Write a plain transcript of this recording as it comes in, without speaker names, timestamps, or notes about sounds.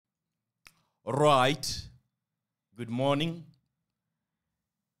Right. Good morning.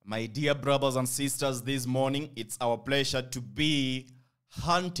 My dear brothers and sisters, this morning it's our pleasure to be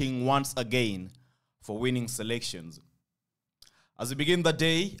hunting once again for winning selections. As we begin the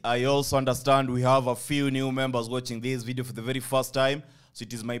day, I also understand we have a few new members watching this video for the very first time. So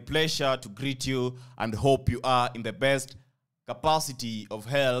it is my pleasure to greet you and hope you are in the best capacity of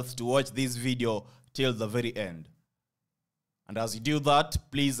health to watch this video till the very end. And as you do that,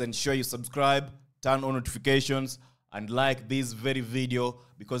 please ensure you subscribe, turn on notifications, and like this very video,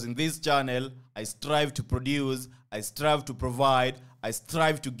 because in this channel, I strive to produce, I strive to provide, I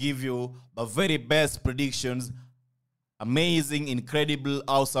strive to give you the very best predictions, amazing, incredible,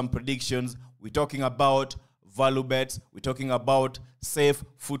 awesome predictions. We're talking about value bets, we're talking about safe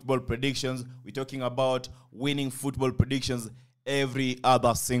football predictions, we're talking about winning football predictions every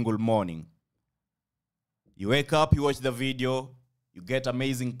other single morning. You wake up, you watch the video, you get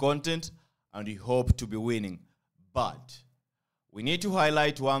amazing content, and you hope to be winning. But we need to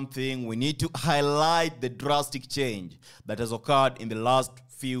highlight one thing. We need to highlight the drastic change that has occurred in the last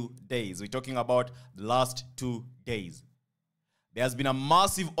few days. We're talking about the last 2 days. There has been a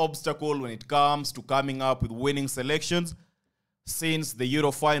massive obstacle when it comes to coming up with winning selections since the Euro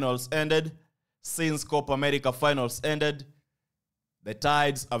finals ended, since Copa America finals ended. The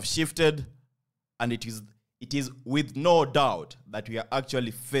tides have shifted, and it is with no doubt that we are actually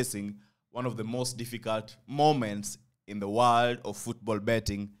facing one of the most difficult moments in the world of football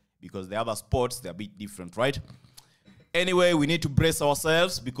betting, because the other sports, they're a bit different, right? Anyway, we need to brace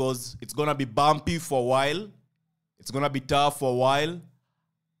ourselves because it's going to be bumpy for a while. It's going to be tough for a while.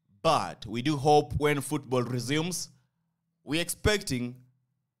 But we do hope when football resumes, we're expecting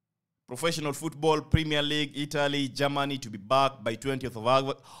professional football, Premier League, Italy, Germany to be back by 20th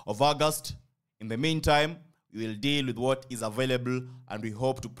of August. In the meantime, we will deal with what is available, and we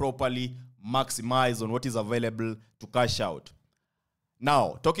hope to properly maximize on what is available to cash out.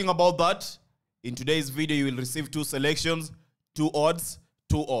 Now, talking about that, in today's video, you will receive 2 selections, 2 odds,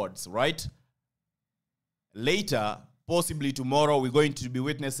 right? Later, possibly tomorrow, we're going to be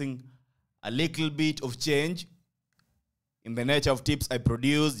witnessing a little bit of change in the nature of tips I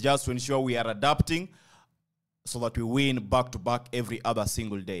produce, just to ensure we are adapting so that we win back-to-back every other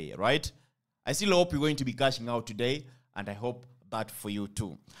single day, right? I still hope you're going to be cashing out today, and I hope that for you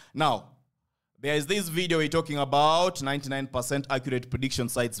too. Now, there is this video we're talking about, 99% accurate prediction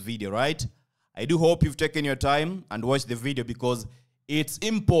sites video, right? I do hope you've taken your time and watched the video, because it's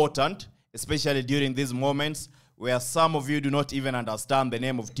important, especially during these moments where some of you do not even understand the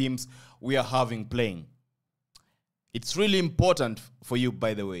name of teams we are having playing. It's really important for you,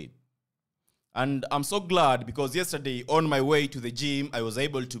 by the way. And I'm so glad, because yesterday on my way to the gym, I was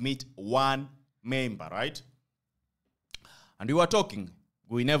able to meet one member, right? And we were talking.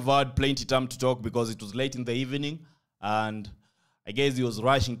 We never had plenty time to talk because it was late in the evening. And I guess he was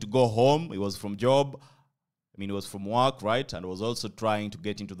rushing to go home. He was from job. He was from work, right? And was also trying to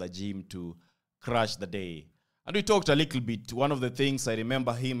get into the gym to crash the day. And we talked a little bit. One of the things I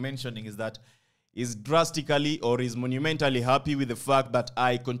remember him mentioning is that is drastically or is monumentally happy with the fact that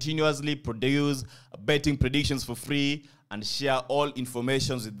I continuously produce betting predictions for free and share all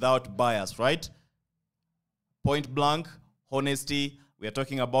information without bias, right? Point blank, honesty. We are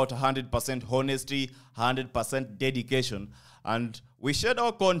talking about 100% honesty, 100% dedication. And we shared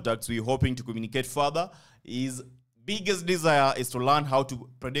our contacts. We're hoping to communicate further. His biggest desire is to learn how to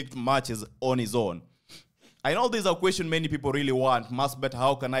predict matches on his own. I know these are questions many people really want. Must bet,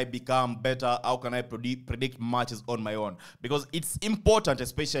 how can I become better? How can I predict matches on my own? Because it's important,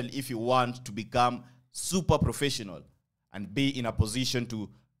 especially if you want to become super professional and be in a position to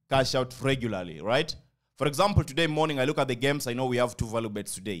cash out regularly, right? For example, today morning, I look at the games. I know we have 2 value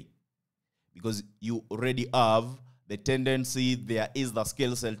bets today, because you already have the tendency, there is the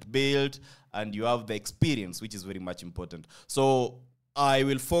skill set built, and you have the experience, which is very much important. So I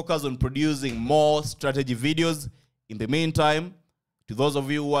will focus on producing more strategy videos. In the meantime, to those of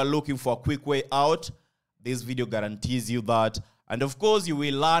you who are looking for a quick way out, this video guarantees you that. And of course, you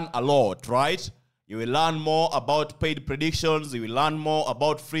will learn a lot, right? You will learn more about paid predictions. You will learn more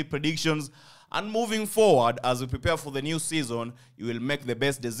about free predictions. And moving forward, as we prepare for the new season, you will make the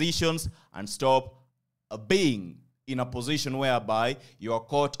best decisions and stop being in a position whereby you are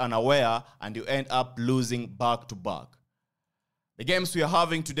caught unaware and you end up losing back-to-back. The games we are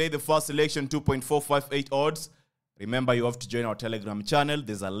having today, the first selection, 2.458 odds. Remember, you have to join our Telegram channel.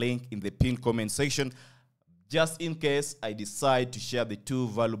 There's a link in the pinned comment section, just in case I decide to share the 2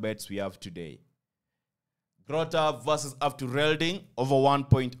 value bets we have today. Grota versus After Relding, over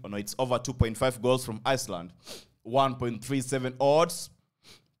it's over 2.5 goals from Iceland. 1.37 odds.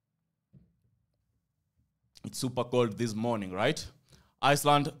 It's super cold this morning, right?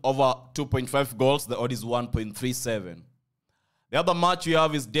 Iceland over 2.5 goals. The odd is 1.37. The other match we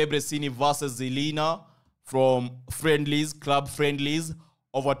have is Debreceni versus Zelina from friendlies, club friendlies,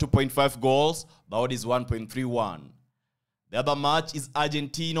 over 2.5 goals. The odd is 1.31. The other match is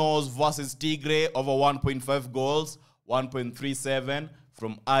Argentinos versus Tigre over 1.5 goals, 1.37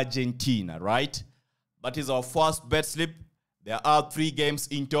 from Argentina, right? That is our first bet slip. There are 3 games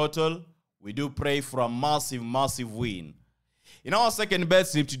in total. We do pray for a massive, massive win. In our second bet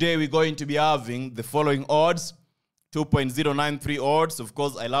slip today, we're going to be having the following odds. 2.093 odds. Of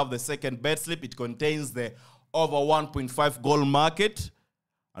course, I love the second bet slip. It contains the over 1.5 goal market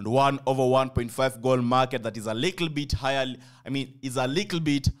and 1 over 1.5 goal market that is a little bit higher. Is a little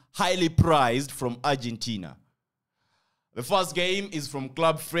bit highly priced from Argentina. The first game is from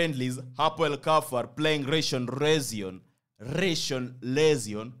club friendlies. Hapoel Kafar playing Rishon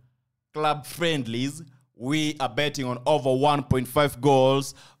Lezion. Club friendlies. We are betting on over 1.5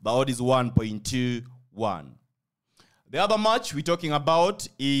 goals. The odd is 1.21. The other match we're talking about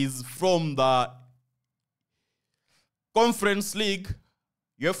is from the Conference League,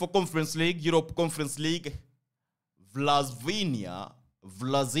 UEFA Conference League, Europe Conference League, Vlasnia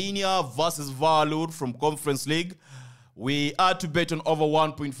versus Valur from Conference League. We are to bet on over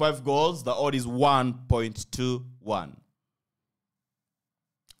 1.5 goals. The odd is 1.21.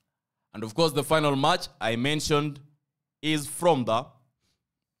 And of course, the final match I mentioned is from the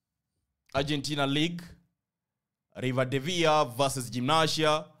Argentina League, Rivadavia versus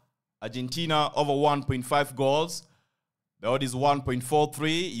Gimnasia. Argentina over 1.5 goals. The odd is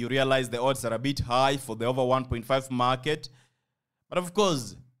 1.43. You realize the odds are a bit high for the over 1.5 market. But of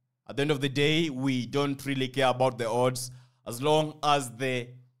course, at the end of the day, we don't really care about the odds as long as the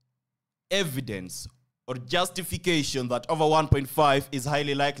evidence or justification that over 1.5 is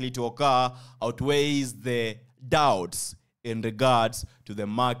highly likely to occur outweighs the doubts in regards to the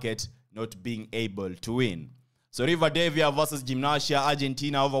market not being able to win. So Rivadavia versus Gimnasia,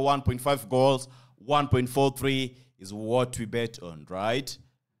 Argentina over 1.5 goals, 1.43 is what we bet on, right?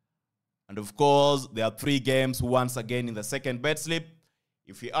 And of course, there are 3 games once again in the second bet slip.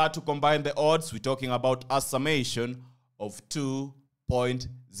 If we are to combine the odds, we're talking about a summation of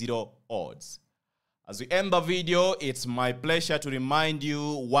 2.0 odds. As we end the video, it's my pleasure to remind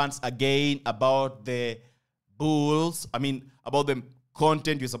you once again about the about the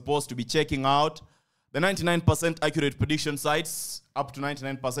content you're supposed to be checking out. The 99% accurate prediction sites, up to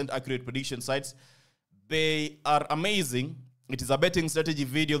 99% accurate prediction sites, they are amazing. It is a betting strategy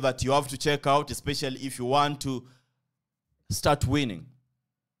video that you have to check out, especially if you want to start winning.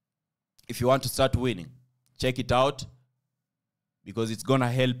 If you want to start winning, check it out because it's going to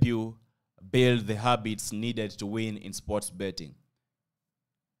help you build the habits needed to win in sports betting.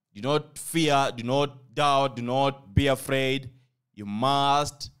 Do not fear, do not doubt, do not be afraid. You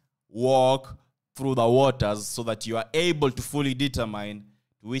must walk through the waters so that you are able to fully determine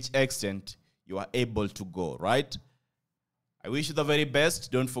to which extent you are able to go, right? I wish you the very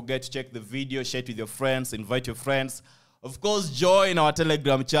best. Don't forget to check the video, share it with your friends, invite your friends. Of course, join our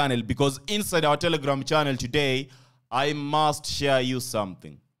Telegram channel because inside our Telegram channel today, I must share you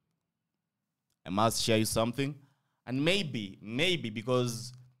something. And maybe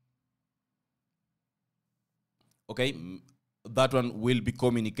because, okay, that one will be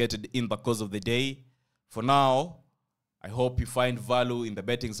communicated in the course of the day. For now, I hope you find value in the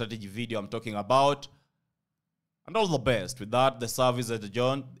betting strategy video I'm talking about. And all the best. With that, the service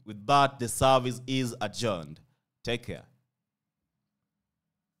is adjourned. Take care.